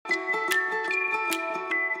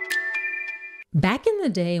Back in the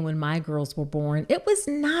day when my girls were born, it was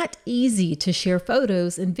not easy to share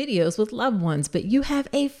photos and videos with loved ones, but you have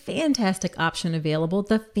a fantastic option available,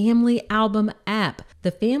 the Family Album app.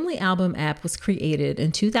 The Family Album app was created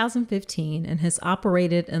in 2015 and has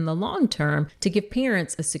operated in the long term to give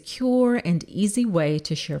parents a secure and easy way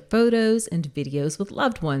to share photos and videos with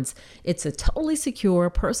loved ones. It's a totally secure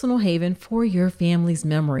personal haven for your family's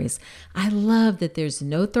memories. I love that there's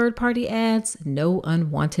no third-party ads, no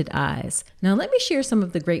unwanted eyes. Now, let me share some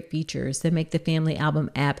of the great features that make the Family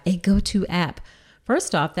Album app a go-to app.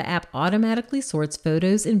 First off, the app automatically sorts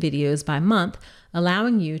photos and videos by month,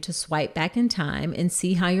 allowing you to swipe back in time and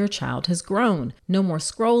see how your child has grown. No more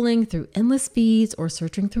scrolling through endless feeds or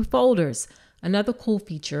searching through folders. Another cool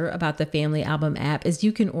feature about the Family Album app is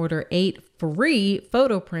you can order 8 free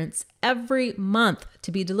photo prints every month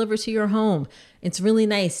to be delivered to your home. It's really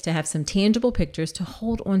nice to have some tangible pictures to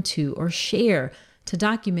hold on to or share to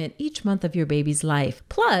document each month of your baby's life.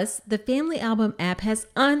 Plus, the Family Album app has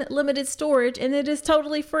unlimited storage and it is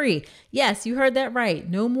totally free. Yes, you heard that right.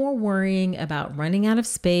 No more worrying about running out of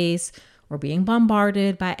space or being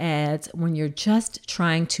bombarded by ads when you're just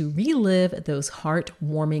trying to relive those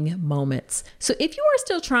heartwarming moments. So if you are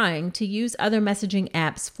still trying to use other messaging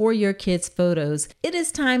apps for your kids' photos, it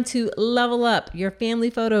is time to level up your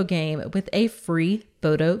family photo game with a free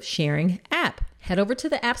photo sharing app. Head over to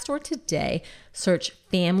the App Store today, search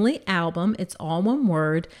Family Album, it's all one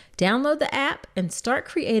word, download the app, and start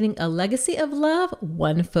creating a legacy of love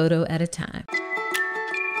one photo at a time.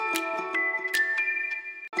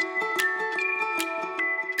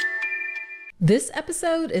 This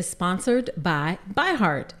episode is sponsored by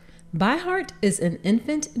ByHeart. ByHeart is an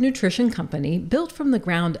infant nutrition company built from the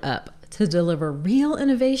ground up to deliver real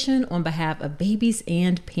innovation on behalf of babies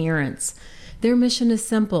and parents. Their mission is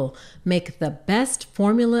simple: make the best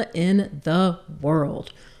formula in the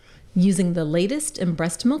world. Using the latest in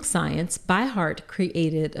breast milk science, ByHeart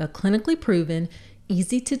created a clinically proven,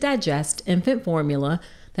 easy to digest infant formula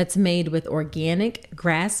that's made with organic,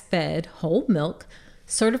 grass-fed whole milk,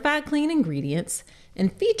 certified clean ingredients,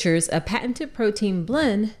 and features a patented protein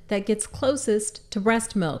blend that gets closest to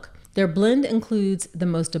breast milk. Their blend includes the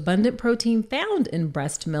most abundant protein found in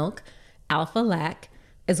breast milk, alpha-lac,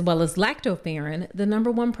 as well as lactoferrin, the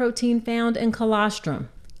number one protein found in colostrum.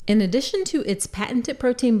 In addition to its patented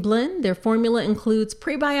protein blend, their formula includes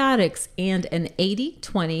prebiotics and an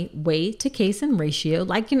 80-20 weight to casein ratio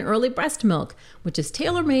like in early breast milk, which is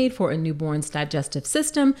tailor-made for a newborn's digestive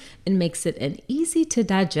system and makes it an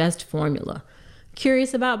easy-to-digest formula.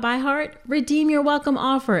 Curious about ByHeart? Redeem your welcome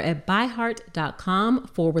offer at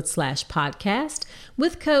byheart.com/podcast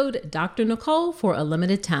with code Dr. Nicole for a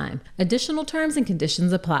limited time. Additional terms and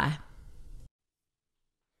conditions apply.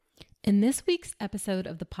 In this week's episode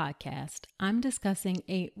of the podcast, I'm discussing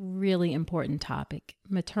a really important topic,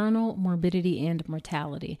 maternal morbidity and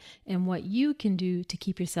mortality, and what you can do to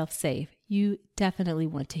keep yourself safe. You definitely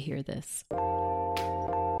want to hear this.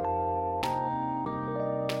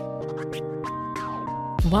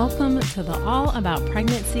 Welcome to the All About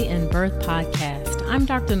Pregnancy and Birth podcast. I'm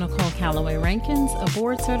Dr. Nicole Calloway Rankins, a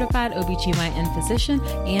board-certified OBGYN physician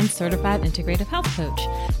and certified integrative health coach.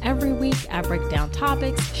 Every week, I break down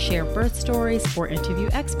topics, share birth stories, or interview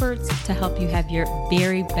experts to help you have your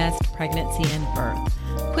very best pregnancy and birth.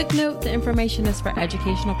 Quick note, the information is for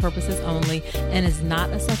educational purposes only and is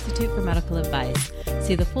not a substitute for medical advice.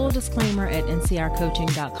 See the full disclaimer at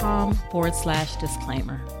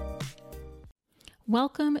ncrcoaching.com/disclaimer.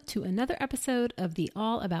 Welcome to another episode of the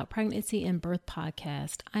All About Pregnancy and Birth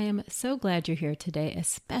podcast. I am so glad you're here today,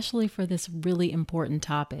 especially for this really important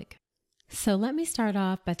topic. So let me start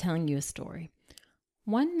off by telling you a story.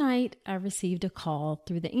 One night, I received a call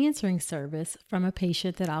through the answering service from a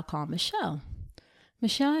patient that I'll call Michelle.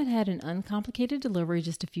 Michelle had had an uncomplicated delivery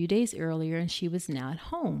just a few days earlier, and she was now at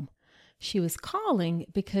home. She was calling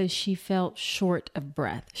because she felt short of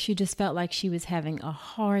breath. She just felt like she was having a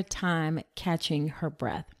hard time catching her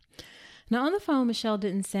breath. Now, on the phone, Michelle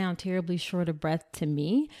didn't sound terribly short of breath to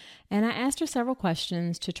me, and I asked her several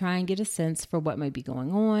questions to try and get a sense for what might be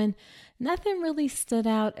going on. Nothing really stood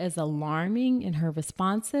out as alarming in her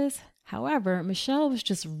responses. However, Michelle was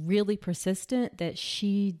just really persistent that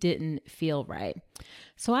she didn't feel right.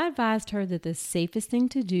 So I advised her that the safest thing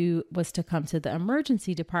to do was to come to the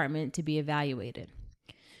emergency department to be evaluated.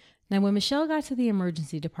 Now, when Michelle got to the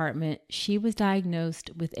emergency department, she was diagnosed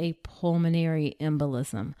with a pulmonary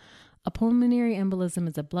embolism. A pulmonary embolism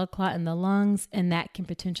is a blood clot in the lungs, and that can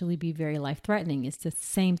potentially be very life-threatening. It's the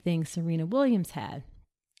same thing Serena Williams had.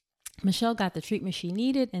 Michelle got the treatment she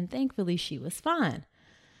needed, and thankfully she was fine.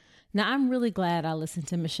 Now, I'm really glad I listened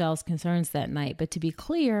to Michelle's concerns that night, but to be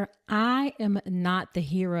clear, I am not the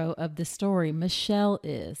hero of the story. Michelle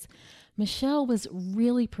is. Michelle was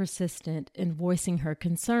really persistent in voicing her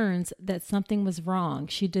concerns that something was wrong.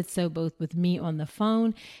 She did so both with me on the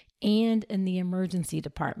phone and in the emergency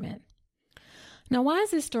department. Now, why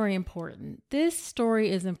is this story important? This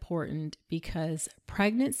story is important because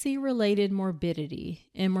pregnancy-related morbidity,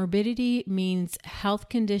 and morbidity means health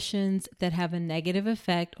conditions that have a negative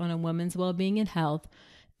effect on a woman's well-being and health,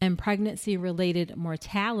 and pregnancy-related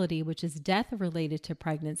mortality, which is death related to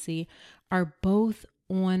pregnancy, are both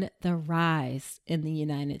on the rise in the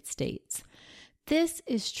United States. This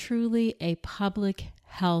is truly a public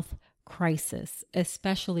health crisis,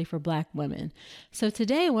 especially for Black women. So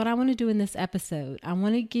today, what I want to do in this episode, I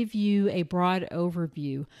want to give you a broad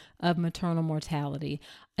overview of maternal mortality,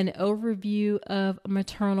 an overview of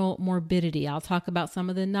maternal morbidity. I'll talk about some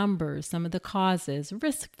of the numbers, some of the causes,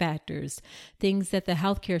 risk factors, things that the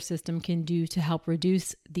healthcare system can do to help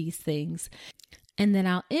reduce these things. And then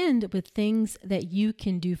I'll end with things that you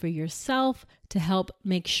can do for yourself to help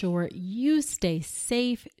make sure you stay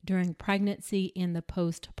safe during pregnancy and the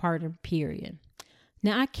postpartum period.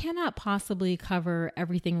 Now, I cannot possibly cover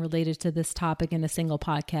everything related to this topic in a single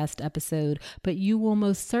podcast episode, but you will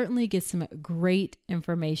most certainly get some great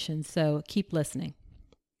information. So keep listening.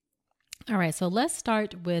 All right, so let's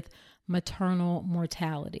start with maternal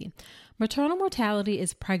mortality. Maternal mortality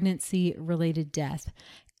is pregnancy-related death.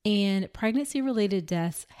 And pregnancy-related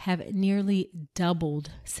deaths have nearly doubled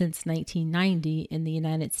since 1990 in the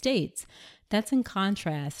United States. That's in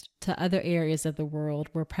contrast to other areas of the world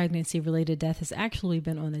where pregnancy-related death has actually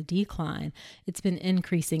been on a decline. It's been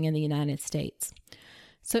increasing in the United States.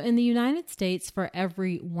 So in the United States, for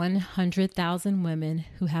every 100,000 women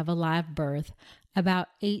who have a live birth, about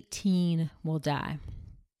 18 will die.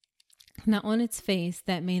 Now, on its face,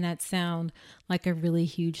 that may not sound like a really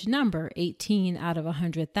huge number, 18 out of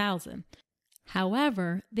 100,000.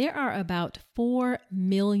 However, there are about 4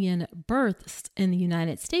 million births in the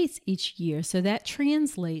United States each year. So that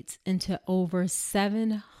translates into over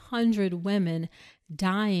 700 women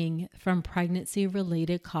dying from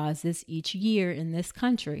pregnancy-related causes each year in this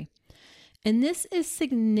country. And this is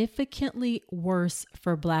significantly worse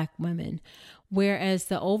for Black women, whereas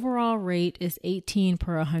the overall rate is 18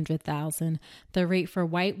 per 100,000. The rate for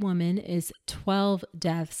white women is 12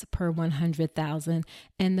 deaths per 100,000,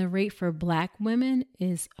 and the rate for Black women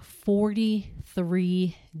is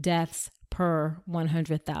 43 deaths per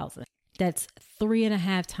 100,000. That's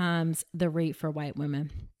 3.5 times the rate for white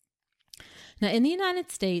women. Now, in the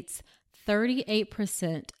United States,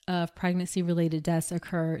 38% of pregnancy-related deaths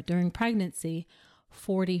occur during pregnancy,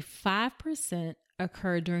 45%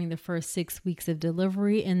 occur during the first 6 weeks of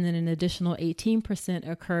delivery, and then an additional 18%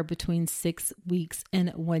 occur between 6 weeks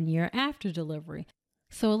and 1 year after delivery.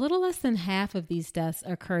 So a little less than half of these deaths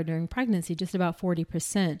occur during pregnancy, just about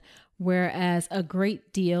 40%, whereas a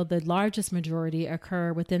great deal, the largest majority,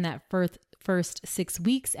 occur within that first 6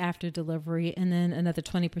 weeks after delivery, and then another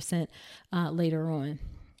 20% later on.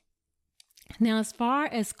 Now, as far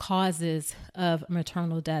as causes of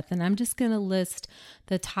maternal death, and I'm just going to list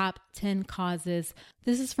the top 10 causes.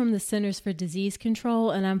 This is from the Centers for Disease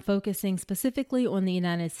Control, and I'm focusing specifically on the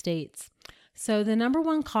United States. So the number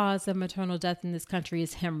one cause of maternal death in this country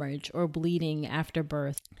is hemorrhage or bleeding after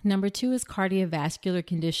birth. Number 2 is cardiovascular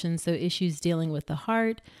conditions, so issues dealing with the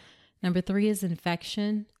heart. Number 3 is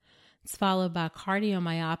infection. It's followed by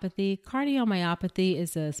cardiomyopathy. Cardiomyopathy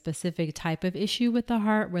is a specific type of issue with the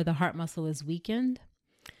heart where the heart muscle is weakened.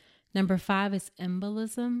 Number 5 is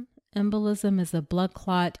embolism. Embolism is a blood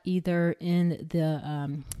clot either in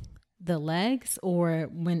the legs, or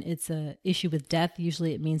when it's an issue with death,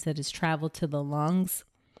 usually it means that it's traveled to the lungs.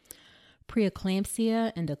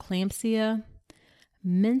 Preeclampsia and eclampsia.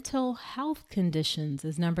 Mental health conditions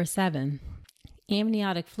is number 7.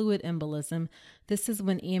 Amniotic fluid embolism. This is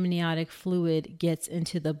when amniotic fluid gets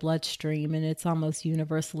into the bloodstream, and it's almost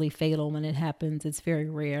universally fatal when it happens. It's very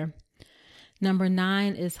rare. Number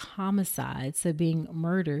 9 is homicide, so being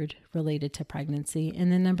murdered related to pregnancy.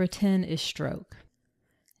 And then number 10 is stroke.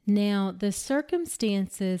 Now, the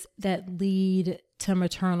circumstances that lead to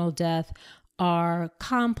maternal death are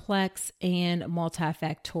complex and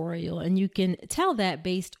multifactorial. And you can tell that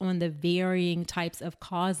based on the varying types of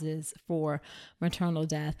causes for maternal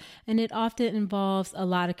death. And it often involves a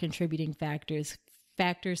lot of contributing factors.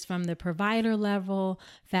 Factors from the provider level,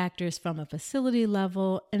 factors from a facility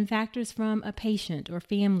level, and factors from a patient or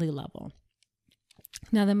family level.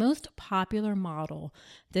 Now, the most popular model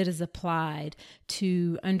that is applied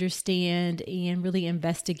to understand and really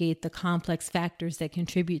investigate the complex factors that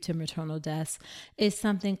contribute to maternal deaths is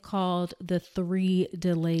something called the 3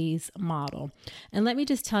 delays model. And let me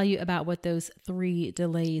just tell you about what those 3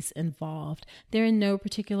 delays involved. They're in no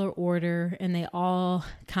particular order, and they all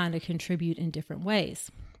kind of contribute in different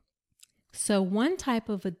ways. So one type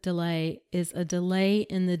of a delay is a delay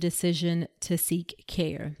in the decision to seek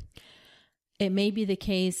care. It may be the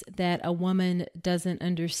case that a woman doesn't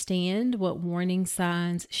understand what warning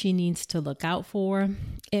signs she needs to look out for.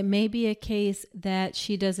 It may be a case that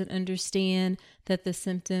she doesn't understand that the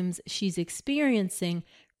symptoms she's experiencing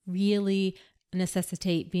really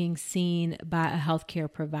necessitate being seen by a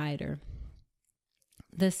healthcare provider.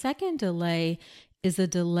 The second delay is a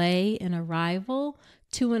delay in arrival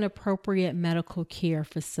to an appropriate medical care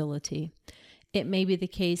facility. It may be the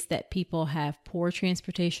case that people have poor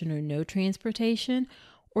transportation or no transportation,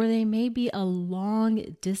 or they may be a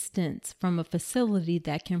long distance from a facility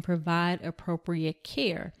that can provide appropriate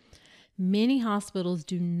care. Many hospitals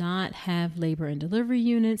do not have labor and delivery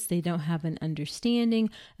units. They don't have an understanding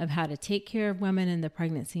of how to take care of women in the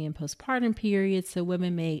pregnancy and postpartum period, so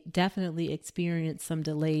women may definitely experience some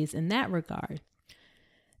delays in that regard.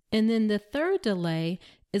 And then the third delay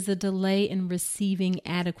is a delay in receiving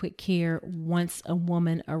adequate care once a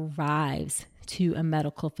woman arrives to a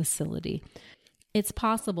medical facility. It's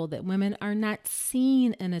possible that women are not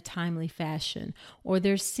seen in a timely fashion, or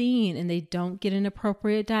they're seen and they don't get an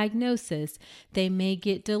appropriate diagnosis. They may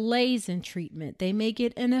get delays in treatment. They may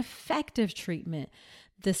get ineffective treatment.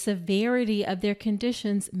 The severity of their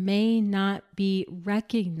conditions may not be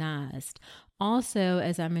recognized. Also,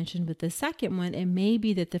 as I mentioned with the second one, it may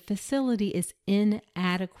be that the facility is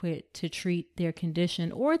inadequate to treat their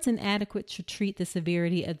condition, or it's inadequate to treat the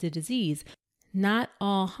severity of the disease. Not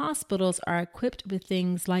all hospitals are equipped with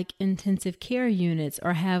things like intensive care units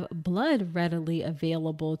or have blood readily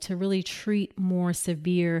available to really treat more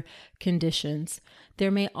severe conditions.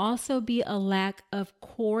 There may also be a lack of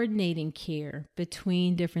coordinating care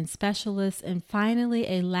between different specialists, and finally,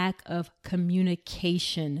 a lack of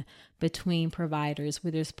communication between providers,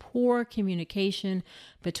 where there's poor communication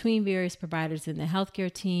between various providers in the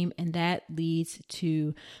healthcare team, and that leads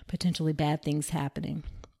to potentially bad things happening.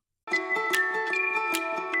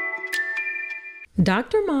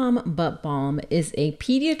 Dr. Mom Butt Balm is a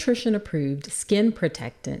pediatrician-approved skin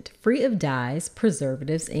protectant free of dyes,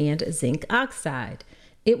 preservatives, and zinc oxide.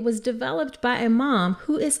 It was developed by a mom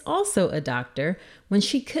who is also a doctor when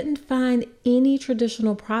she couldn't find any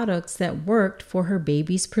traditional products that worked for her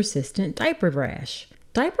baby's persistent diaper rash.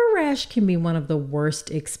 Diaper rash can be one of the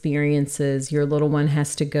worst experiences your little one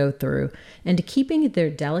has to go through, and keeping their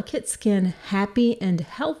delicate skin happy and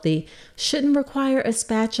healthy shouldn't require a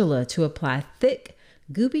spatula to apply thick,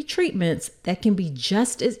 goopy treatments that can be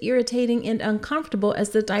just as irritating and uncomfortable as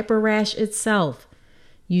the diaper rash itself.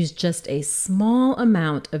 Use just a small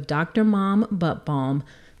amount of Dr. Mom Butt Balm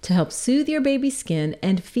to help soothe your baby's skin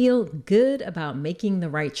and feel good about making the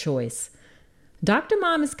right choice. Dr.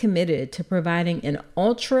 Mom is committed to providing an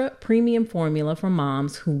ultra premium formula for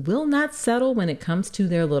moms who will not settle when it comes to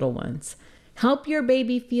their little ones. Help your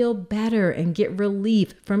baby feel better and get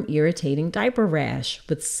relief from irritating diaper rash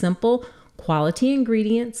with simple, quality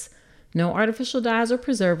ingredients, no artificial dyes or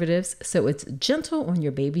preservatives, so it's gentle on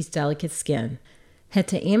your baby's delicate skin. Head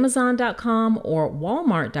to Amazon.com or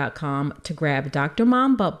Walmart.com to grab Dr.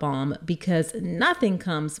 Mom Butt Balm, because nothing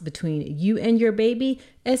comes between you and your baby,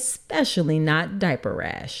 especially not diaper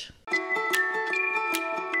rash.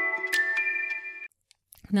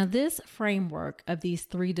 Now, this framework of these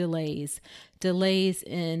 3 delays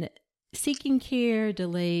in seeking care,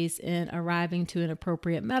 delays in arriving to an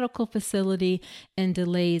appropriate medical facility, and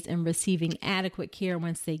delays in receiving adequate care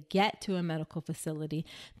once they get to a medical facility.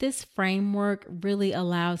 This framework really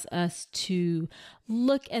allows us to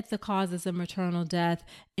look at the causes of maternal death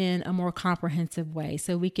in a more comprehensive way.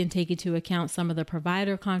 So we can take into account some of the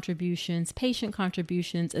provider contributions, patient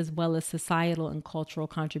contributions, as well as societal and cultural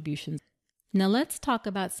contributions. Now let's talk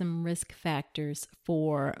about some risk factors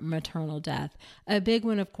for maternal death. A big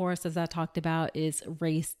one, of course, as I talked about, is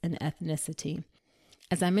race and ethnicity.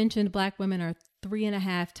 As I mentioned, Black women are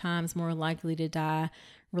 3.5 times more likely to die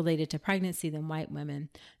related to pregnancy than white women.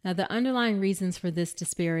 Now, the underlying reasons for this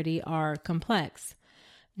disparity are complex.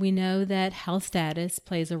 We know that health status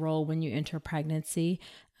plays a role when you enter pregnancy.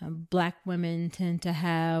 Black women tend to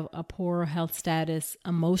have a poorer health status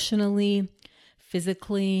emotionally,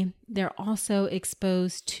 physically. They're also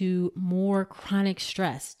exposed to more chronic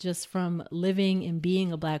stress just from living and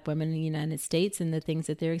being a Black woman in the United States and the things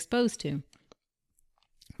that they're exposed to.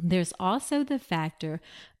 There's also the factor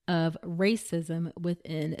of racism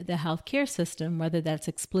within the healthcare system, whether that's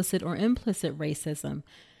explicit or implicit racism.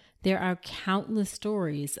 There are countless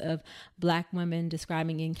stories of Black women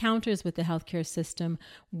describing encounters with the healthcare system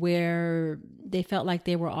where they felt like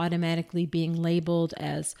they were automatically being labeled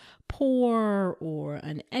as poor or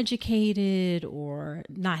uneducated or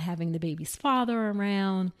not having the baby's father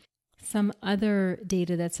around. Some other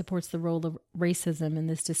data that supports the role of racism in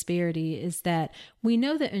this disparity is that we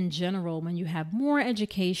know that in general, when you have more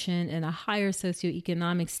education and a higher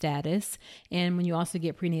socioeconomic status, and when you also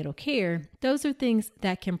get prenatal care, those are things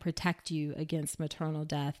that can protect you against maternal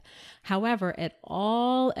death. However, at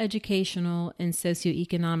all educational and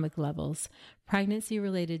socioeconomic levels,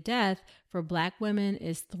 pregnancy-related death for Black women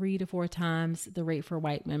is 3 to 4 times the rate for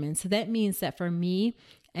white women. So that means that for me,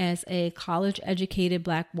 as a college-educated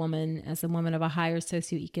Black woman, as a woman of a higher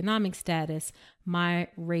socioeconomic status, my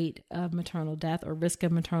rate of maternal death or risk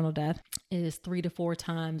of maternal death is 3 to 4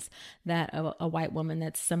 times that of a white woman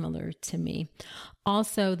that's similar to me.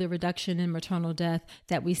 Also, the reduction in maternal death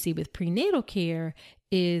that we see with prenatal care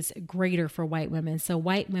is greater for white women. So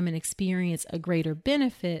white women experience a greater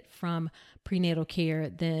benefit from prenatal care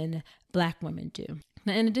than Black women do.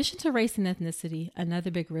 Now, in addition to race and ethnicity, another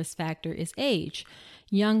big risk factor is age.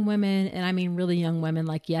 Young women, and I mean really young women,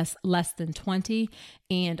 like less than 20,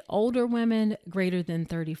 and older women greater than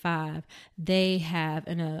 35, they have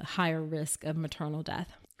a higher risk of maternal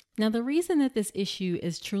death. Now, the reason that this issue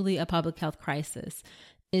is truly a public health crisis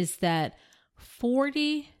is that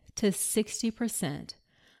 40 to 60%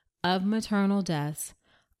 of maternal deaths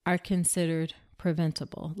are considered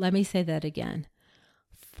preventable. Let me say that again.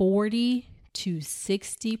 40 to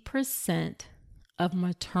 60% of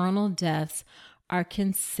maternal deaths are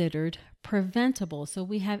considered preventable. So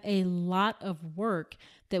we have a lot of work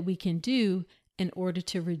that we can do in order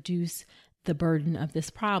to reduce the burden of this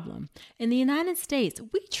problem. In the United States,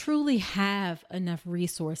 we truly have enough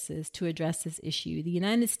resources to address this issue. The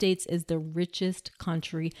United States is the richest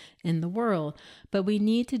country in the world, but we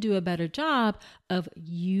need to do a better job of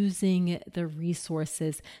using the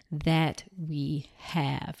resources that we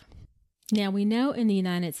have. Now, we know in the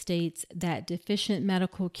United States that deficient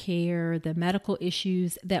medical care, the medical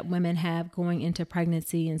issues that women have going into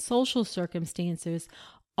pregnancy, and social circumstances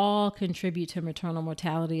all contribute to maternal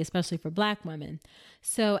mortality, especially for Black women.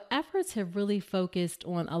 So efforts have really focused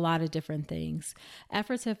on a lot of different things.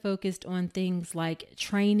 Efforts have focused on things like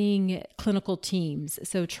training clinical teams.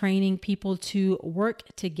 So training people to work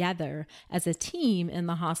together as a team in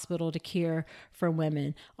the hospital to care for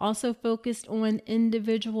women. Also focused on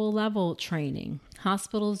individual level training.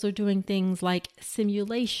 Hospitals are doing things like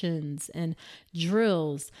simulations and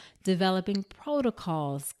drills, developing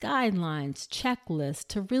protocols, guidelines, checklists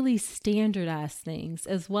to really standardize things,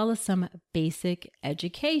 as well as some basic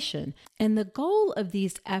education. And the goal of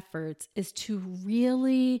these efforts is to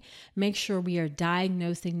really make sure we are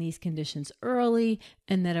diagnosing these conditions early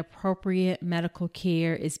and that appropriate medical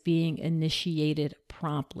care is being initiated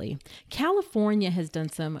promptly. California has done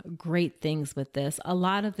some great things with this. A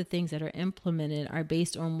lot of the things that are implemented are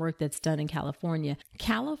based on work that's done in California.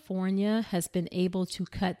 California has been able to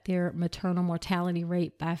cut their maternal mortality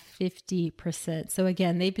rate by 50%. So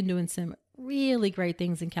again, they've been doing some really great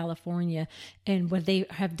things in California, and what they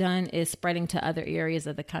have done is spreading to other areas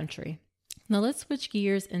of the country. Now let's switch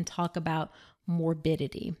gears and talk about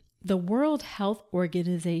morbidity. The World Health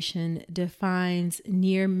Organization defines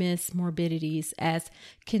near-miss morbidities as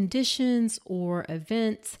conditions or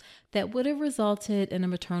events that would have resulted in a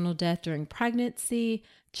maternal death during pregnancy,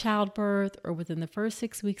 childbirth, or within the first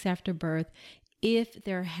 6 weeks after birth if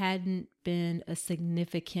there hadn't been a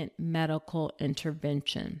significant medical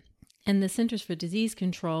intervention. And the Centers for Disease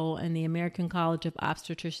Control and the American College of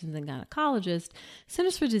Obstetricians and Gynecologists,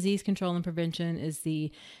 Centers for Disease Control and Prevention is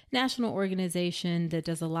the national organization that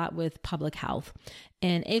does a lot with public health.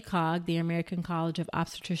 And ACOG, the American College of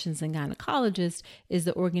Obstetricians and Gynecologists, is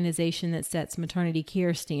the organization that sets maternity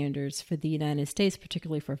care standards for the United States,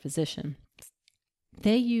 particularly for physicians.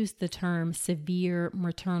 They use the term severe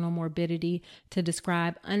maternal morbidity to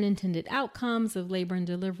describe unintended outcomes of labor and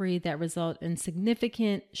delivery that result in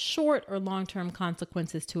significant short or long-term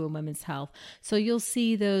consequences to a woman's health. So you'll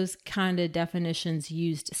see those kind of definitions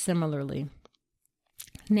used similarly.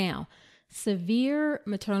 Now, severe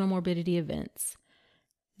maternal morbidity events.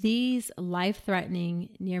 These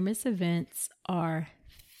life-threatening near-miss events are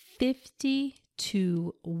 50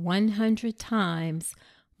 to 100 times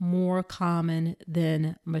more common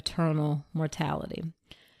than maternal mortality.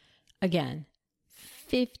 Again,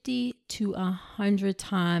 50 to 100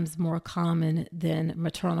 times more common than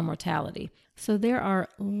maternal mortality. So there are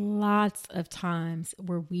lots of times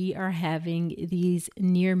where we are having these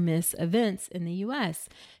near miss events in the U.S.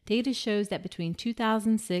 Data shows that between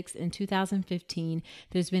 2006 and 2015,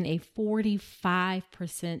 there's been a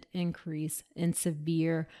 45% increase in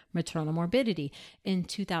severe maternal morbidity. In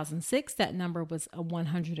 2006, that number was a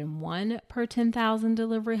 101 per 10,000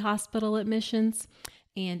 delivery hospital admissions.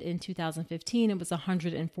 And in 2015, it was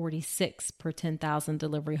 146 per 10,000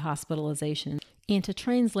 delivery hospitalizations. And to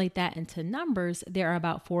translate that into numbers, there are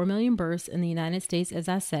about 4 million births in the United States, as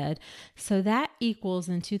I said. So that equals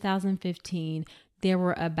in 2015, there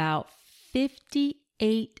were about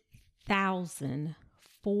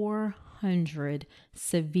 58,400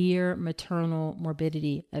 severe maternal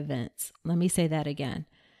morbidity events. Let me say that again.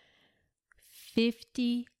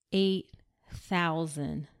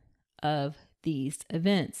 58,000 of these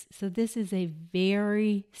events. So this is a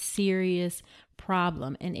very serious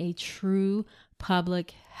problem and a true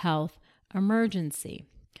public health emergency.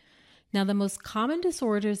 Now, the most common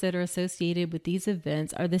disorders that are associated with these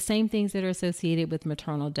events are the same things that are associated with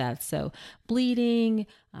maternal death. So bleeding,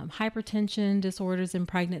 hypertension, disorders in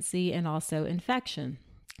pregnancy, and also infection.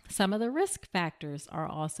 Some of the risk factors are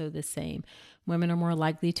also the same. Women are more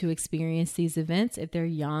likely to experience these events if they're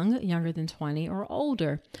younger than 20 or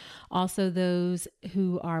older. Also, those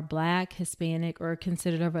who are Black, Hispanic, or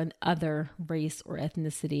considered of an other race or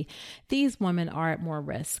ethnicity, these women are at more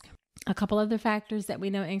risk. A couple other factors that we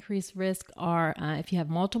know increase risk are if you have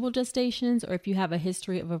multiple gestations or if you have a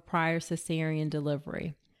history of a prior cesarean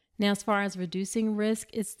delivery. Now, as far as reducing risk,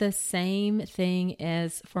 it's the same thing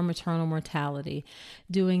as for maternal mortality,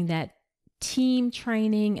 doing that team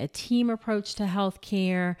training, a team approach to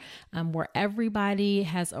healthcare, where everybody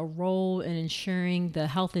has a role in ensuring the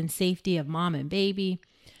health and safety of mom and baby.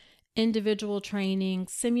 Individual training,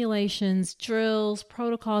 simulations, drills,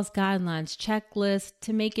 protocols, guidelines, checklists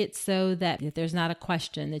to make it so that if there's not a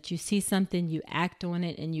question, that you see something, you act on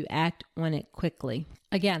it and you act on it quickly.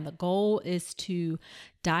 Again, the goal is to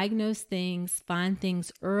diagnose things, find things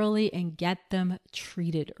early, and get them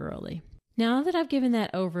treated early. Now that I've given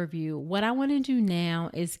that overview, what I want to do now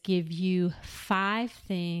is give you 5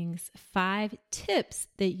 tips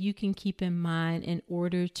that you can keep in mind in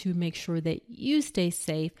order to make sure that you stay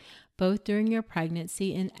safe both during your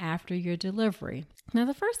pregnancy and after your delivery. Now,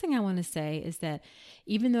 the first thing I want to say is that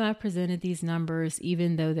even though I presented these numbers,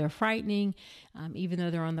 even though they're frightening, even though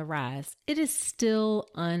they're on the rise, it is still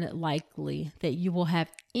unlikely that you will have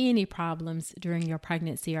any problems during your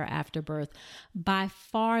pregnancy or after birth. By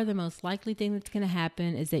far, the most likely thing that's going to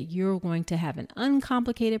happen is that you're going to have an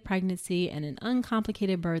uncomplicated pregnancy and an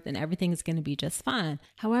uncomplicated birth, and everything is going to be just fine.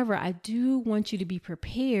 However, I do want you to be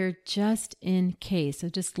prepared just in case. So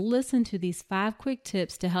just listen to these 5 quick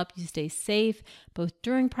tips to help you stay safe both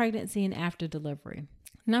during pregnancy and after delivery.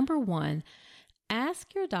 Number 1,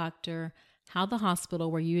 ask your doctor how the hospital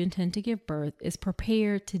where you intend to give birth is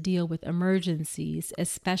prepared to deal with emergencies,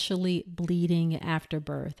 especially bleeding after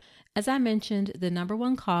birth. As I mentioned, the number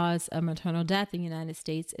 1 cause of maternal death in the United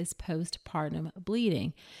States is postpartum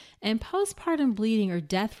bleeding. And postpartum bleeding or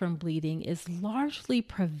death from bleeding is largely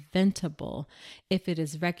preventable if it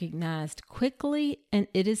is recognized quickly and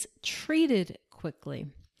it is treated quickly.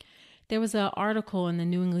 There was an article in the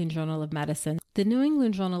New England Journal of Medicine. The New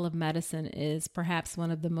England Journal of Medicine is perhaps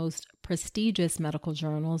one of the most prestigious medical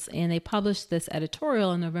journals, and they published this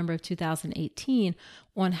editorial in November of 2018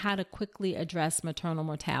 on how to quickly address maternal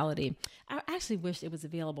mortality. I actually wish it was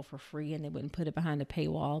available for free and they wouldn't put it behind a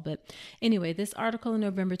paywall. But anyway, this article in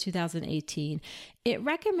November 2018, it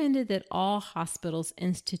recommended that all hospitals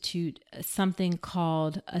institute something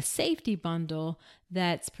called a safety bundle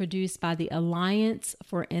that's produced by the Alliance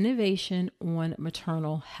for Innovation on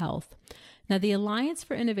Maternal Health. Now, the Alliance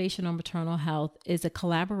for Innovation on Maternal Health is a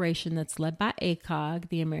collaboration that's led by ACOG,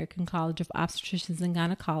 the American College of Obstetricians and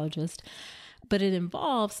Gynecologists, but it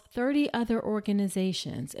involves 30 other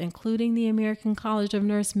organizations, including the American College of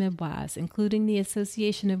Nurse Midwives, including the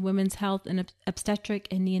Association of Women's Health and Obstetric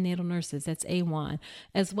and Neonatal Nurses, that's AWON,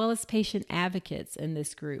 as well as patient advocates in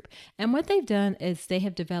this group. And what they've done is they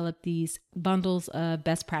have developed these bundles of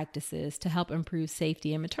best practices to help improve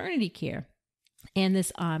safety in maternity care. And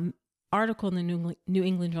this article in the New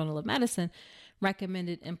England Journal of Medicine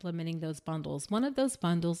recommended implementing those bundles. One of those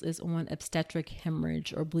bundles is on obstetric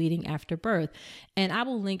hemorrhage or bleeding after birth. And I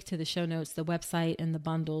will link to the show notes, the website, and the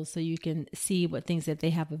bundles so you can see what things that they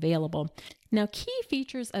have available. Now, key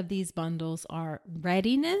features of these bundles are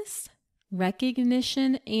readiness,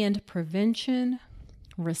 recognition and prevention,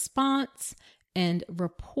 response, and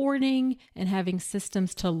reporting and having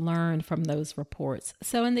systems to learn from those reports.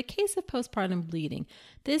 So in the case of postpartum bleeding,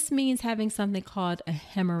 this means having something called a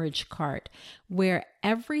hemorrhage cart, where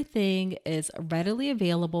everything is readily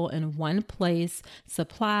available in one place,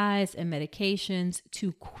 supplies and medications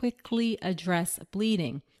to quickly address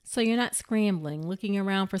bleeding. So you're not scrambling, looking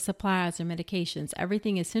around for supplies or medications.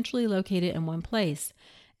 Everything is centrally located in one place.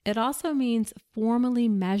 It also means formally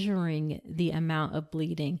measuring the amount of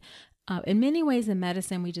bleeding. In many ways in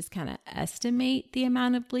medicine, we just kind of estimate the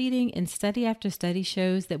amount of bleeding, and study after study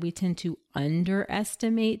shows that we tend to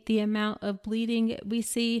underestimate the amount of bleeding we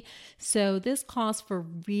see. So this calls for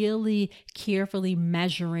really carefully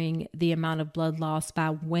measuring the amount of blood loss by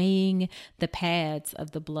weighing the pads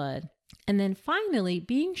of the blood. And then finally,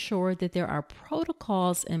 being sure that there are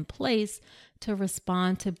protocols in place to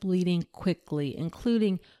respond to bleeding quickly,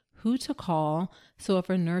 including who to call. So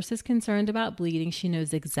if a nurse is concerned about bleeding, she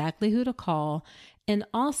knows exactly who to call. And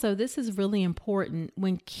also, this is really important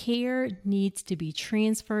when care needs to be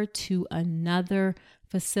transferred to another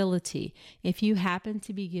facility. If you happen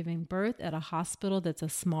to be giving birth at a hospital that's a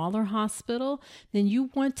smaller hospital, then you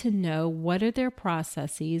want to know what are their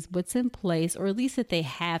processes, what's in place, or at least that they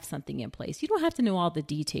have something in place. You don't have to know all the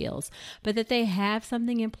details, but that they have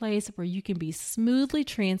something in place where you can be smoothly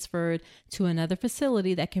transferred to another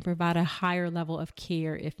facility that can provide a higher level of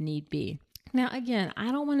care if need be. Now, again,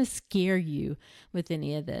 I don't want to scare you with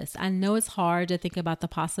any of this. I know it's hard to think about the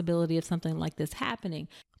possibility of something like this happening,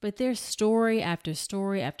 but there's story after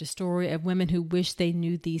story after story of women who wish they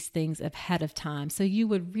knew these things ahead of time. So you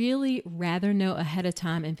would really rather know ahead of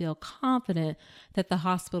time and feel confident that the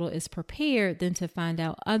hospital is prepared than to find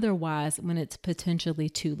out otherwise when it's potentially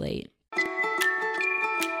too late.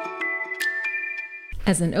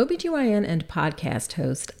 As an OBGYN and podcast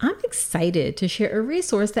host, I'm excited to share a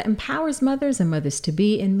resource that empowers mothers and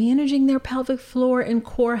mothers-to-be in managing their pelvic floor and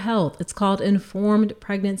core health. It's called Informed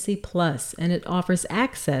Pregnancy Plus, and it offers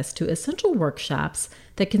access to essential workshops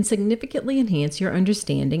that can significantly enhance your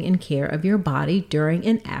understanding and care of your body during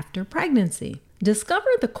and after pregnancy. Discover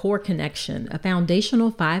The Core Connection, a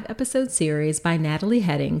foundational 5-episode series by Natalie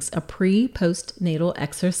Headings, a pre-postnatal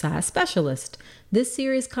exercise specialist. This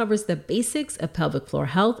series covers the basics of pelvic floor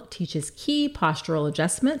health, teaches key postural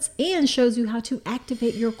adjustments, and shows you how to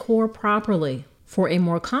activate your core properly. For a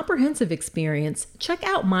more comprehensive experience, check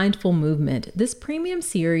out Mindful Movement. This premium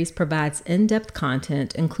series provides in-depth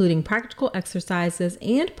content, including practical exercises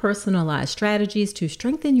and personalized strategies to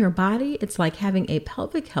strengthen your body. It's like having a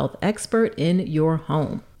pelvic health expert in your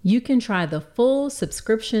home. You can try the full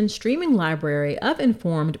subscription streaming library of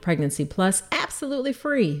Informed Pregnancy Plus absolutely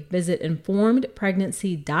free. Visit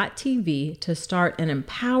informedpregnancy.tv to start an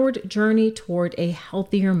empowered journey toward a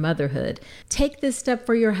healthier motherhood. Take this step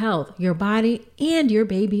for your health, your body, and your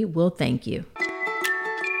baby will thank you.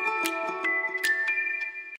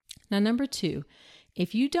 Now, number 2,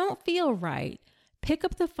 if you don't feel right, pick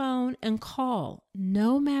up the phone and call,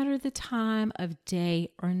 no matter the time of day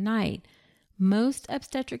or night. Most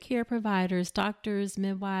obstetric care providers, doctors,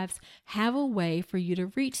 midwives have a way for you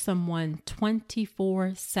to reach someone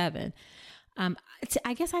 24/7. I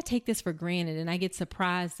guess I take this for granted, and I get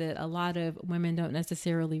surprised that a lot of women don't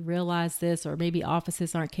necessarily realize this, or maybe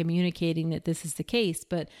offices aren't communicating that this is the case,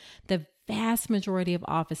 but the vast majority of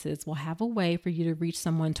offices will have a way for you to reach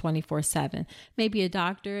someone 24/7. Maybe a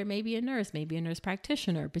doctor, maybe a nurse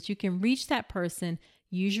practitioner, but you can reach that person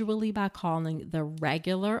usually by calling the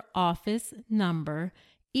regular office number.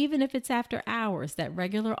 Even if it's after hours, that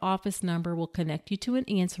regular office number will connect you to an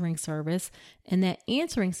answering service, and that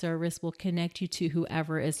answering service will connect you to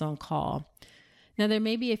whoever is on call. Now, there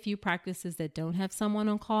may be a few practices that don't have someone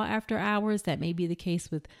on call after hours. That may be the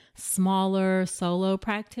case with smaller solo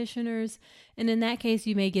practitioners. And in that case,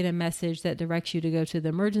 you may get a message that directs you to go to the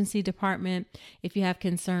emergency department if you have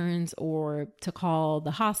concerns, or to call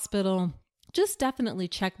the hospital. Just definitely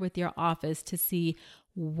check with your office to see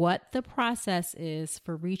what the process is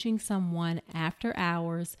for reaching someone after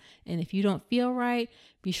hours. And if you don't feel right,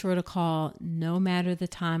 be sure to call no matter the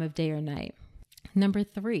time of day or night. Number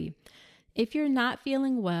 3, if you're not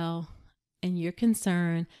feeling well and you're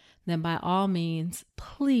concerned, then by all means,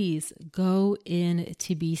 please go in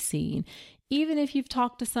to be seen. Even if you've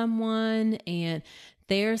talked to someone and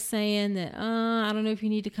they're saying that, I don't know if you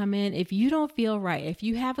need to come in. If you don't feel right, if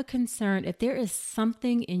you have a concern, if there is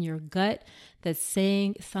something in your gut that's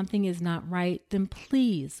saying something is not right, then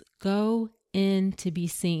please go in to be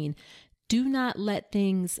seen. Do not let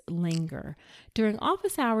things linger. During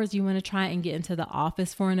office hours, you want to try and get into the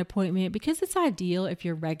office for an appointment, because it's ideal if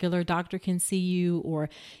your regular doctor can see you, or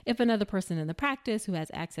if another person in the practice who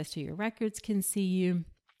has access to your records can see you.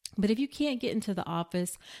 But if you can't get into the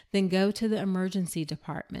office, then go to the emergency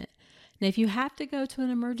department. Now, if you have to go to an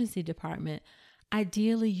emergency department,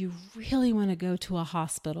 ideally, you really want to go to a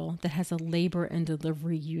hospital that has a labor and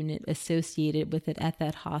delivery unit associated with it at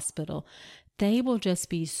that hospital. They will just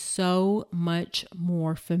be so much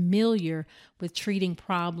more familiar with treating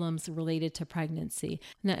problems related to pregnancy.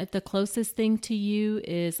 Now, if the closest thing to you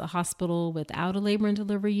is a hospital without a labor and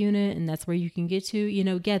delivery unit, and that's where you can get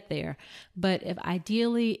to, get there. But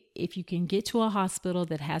if you can get to a hospital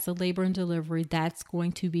that has a labor and delivery, that's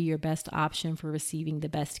going to be your best option for receiving the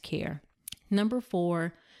best care. Number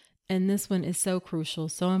 4, and this one is so crucial,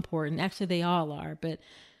 so important. Actually, they all are, but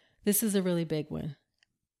this is a really big one.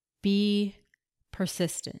 Be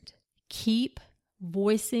persistent. Keep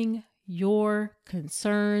voicing your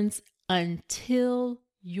concerns until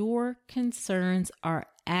your concerns are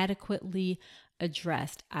adequately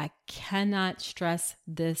addressed. I cannot stress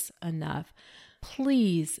this enough.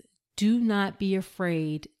 Please do not be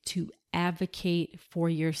afraid to advocate for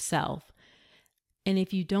yourself. And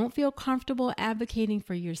if you don't feel comfortable advocating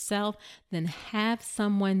for yourself, then have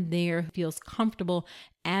someone there who feels comfortable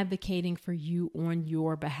advocating for you on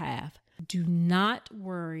your behalf. Do not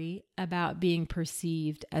worry about being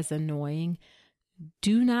perceived as annoying.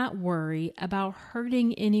 Do not worry about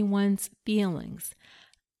hurting anyone's feelings.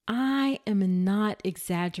 I am not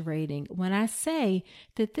exaggerating when I say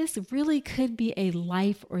that this really could be a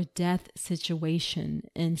life or death situation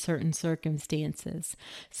in certain circumstances.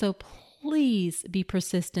 So please be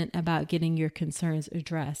persistent about getting your concerns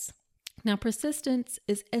addressed. Now, persistence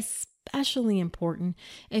is especially important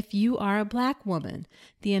if you are a Black woman.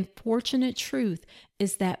 The unfortunate truth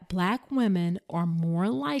is that Black women are more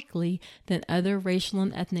likely than other racial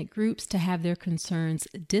and ethnic groups to have their concerns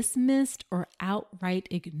dismissed or outright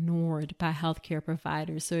ignored by healthcare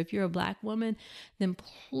providers. So if you're a Black woman, then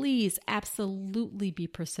please absolutely be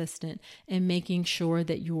persistent in making sure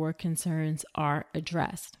that your concerns are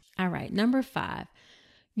addressed. All right, number 5.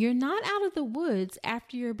 You're not out of the woods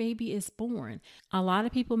after your baby is born. A lot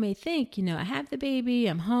of people may think, I have the baby,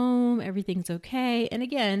 I'm home, everything's okay. And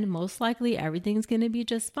again, most likely everything's going to be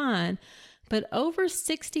just fine. But over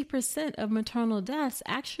 60% of maternal deaths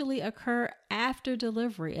actually occur after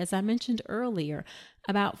delivery. As I mentioned earlier,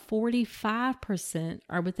 about 45%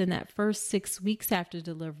 are within that first 6 weeks after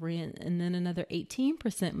delivery, and then another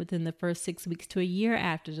 18% within the first 6 weeks to a year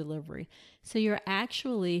after delivery. So you're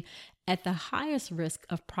actually at the highest risk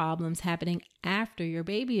of problems happening after your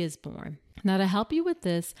baby is born. Now, to help you with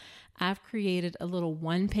this, I've created a little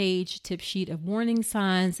 1-page tip sheet of warning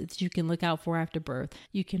signs that you can look out for after birth.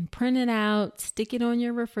 You can print it out, stick it on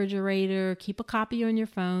your refrigerator, keep a copy on your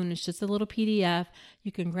phone. It's just a little PDF.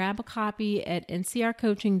 You can grab a copy at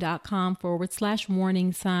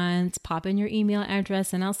ncrcoaching.com/warning signs, pop in your email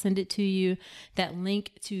address, and I'll send it to you. That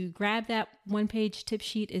link to grab that 1-page tip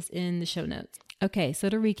sheet is in the show notes. Okay, so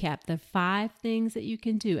to recap, the 5 things that you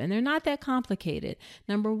can do, and they're not that complicated.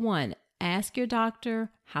 Number 1, ask your doctor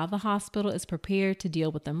how the hospital is prepared to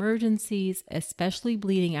deal with emergencies, especially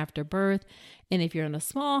bleeding after birth. And if you're in a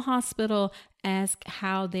small hospital, ask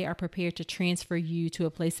how they are prepared to transfer you to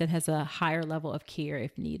a place that has a higher level of care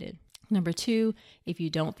if needed. Number 2, if you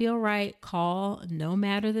don't feel right, call no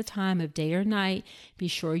matter the time of day or night. Be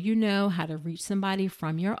sure you know how to reach somebody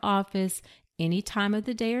from your office any time of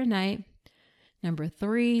the day or night. Number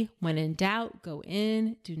 3, when in doubt, go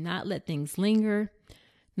in. Do not let things linger.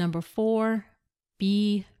 Number 4,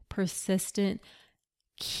 be persistent.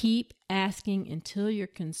 Keep asking until your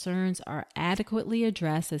concerns are adequately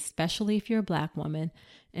addressed, especially if you're a Black woman.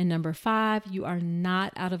 And number 5, you are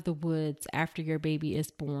not out of the woods after your baby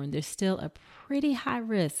is born. There's still a pretty high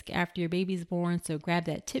risk after your baby's born. So grab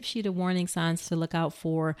that tip sheet of warning signs to look out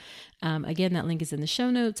for. Again, that link is in the show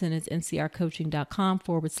notes and it's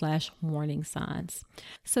ncrcoaching.com/warning signs.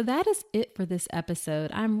 So that is it for this episode.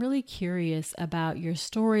 I'm really curious about your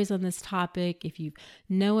stories on this topic. If you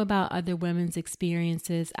know about other women's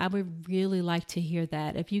experiences, I would really like to hear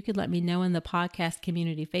that. If you could let me know in the podcast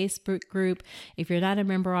community Facebook group. If you're not a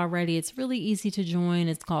member already, it's really easy to join.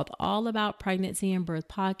 It's called All About Pregnancy and Birth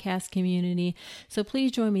Podcast Community. So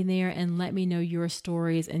please join me there and let me know your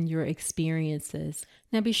stories and your experiences.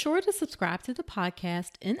 Now be sure to subscribe to the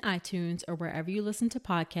podcast in iTunes or wherever you listen to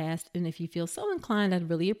podcasts. And if you feel so inclined, I'd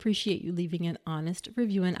really appreciate you leaving an honest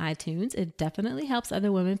review in iTunes. It definitely helps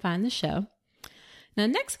other women find the show. Now,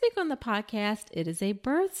 next week on the podcast, it is a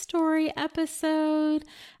birth story episode.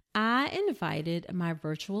 I invited my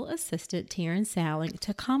virtual assistant, Taryn Salling,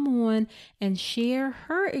 to come on and share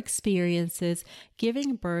her experiences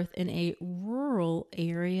giving birth in a rural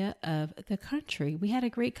area of the country. We had a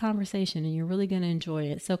great conversation and you're really going to enjoy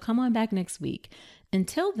it. So come on back next week.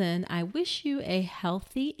 Until then, I wish you a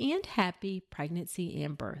healthy and happy pregnancy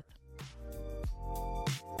and birth.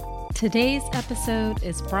 Today's episode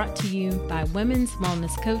is brought to you by Women's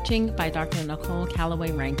Wellness Coaching by Dr. Nicole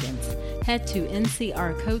Calloway Rankins. Head to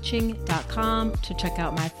ncrcoaching.com to check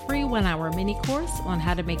out my free 1-hour mini course on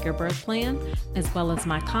how to make your birth plan, as well as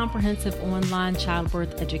my comprehensive online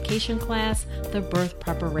childbirth education class, the Birth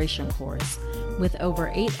Preparation Course. With over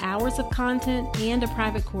 8 hours of content and a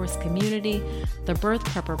private course community, the Birth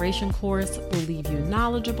Preparation Course will leave you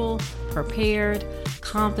knowledgeable, prepared,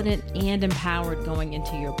 confident, and empowered going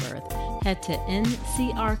into your birth. Head to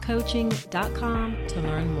ncrcoaching.com to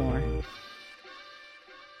learn more.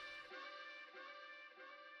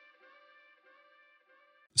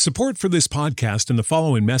 Support for this podcast and the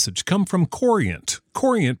following message come from Corient.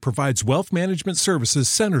 Corient provides wealth management services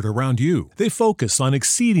centered around you. They focus on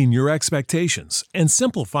exceeding your expectations and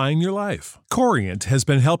simplifying your life. Corient has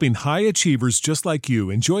been helping high achievers just like you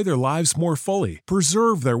enjoy their lives more fully,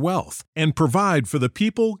 preserve their wealth, and provide for the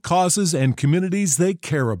people, causes, and communities they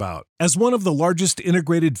care about. As one of the largest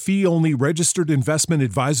integrated fee-only registered investment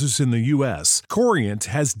advisors in the U.S., Corient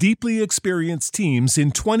has deeply experienced teams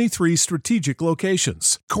in 23 strategic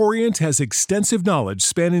locations. Corient has extensive knowledge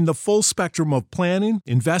spanning the full spectrum of planning,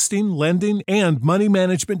 investing, lending, and money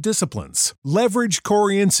management disciplines. Leverage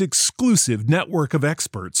Corient's exclusive network of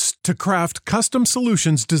experts to craft custom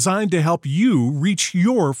solutions designed to help you reach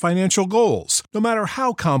your financial goals, no matter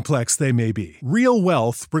how complex they may be. Real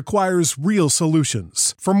wealth requires real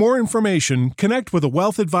solutions. For more information, connect with a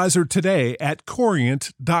wealth advisor today at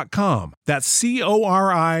Corient.com. That's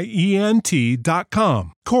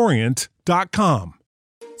Corient.com. Corient.com.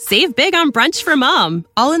 Save big on brunch for mom,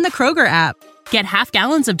 all in the Kroger app. Get half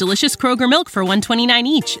gallons of delicious Kroger milk for $1.29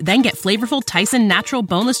 each. Then get flavorful Tyson natural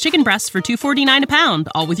boneless chicken breasts for $2.49 a pound,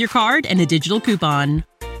 all with your card and a digital coupon.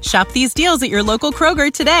 Shop these deals at your local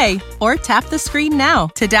Kroger today, or tap the screen now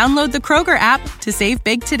to download the Kroger app to save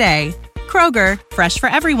big today. Kroger, fresh for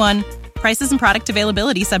everyone. Prices and product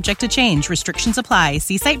availability subject to change. Restrictions apply.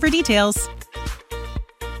 See site for details.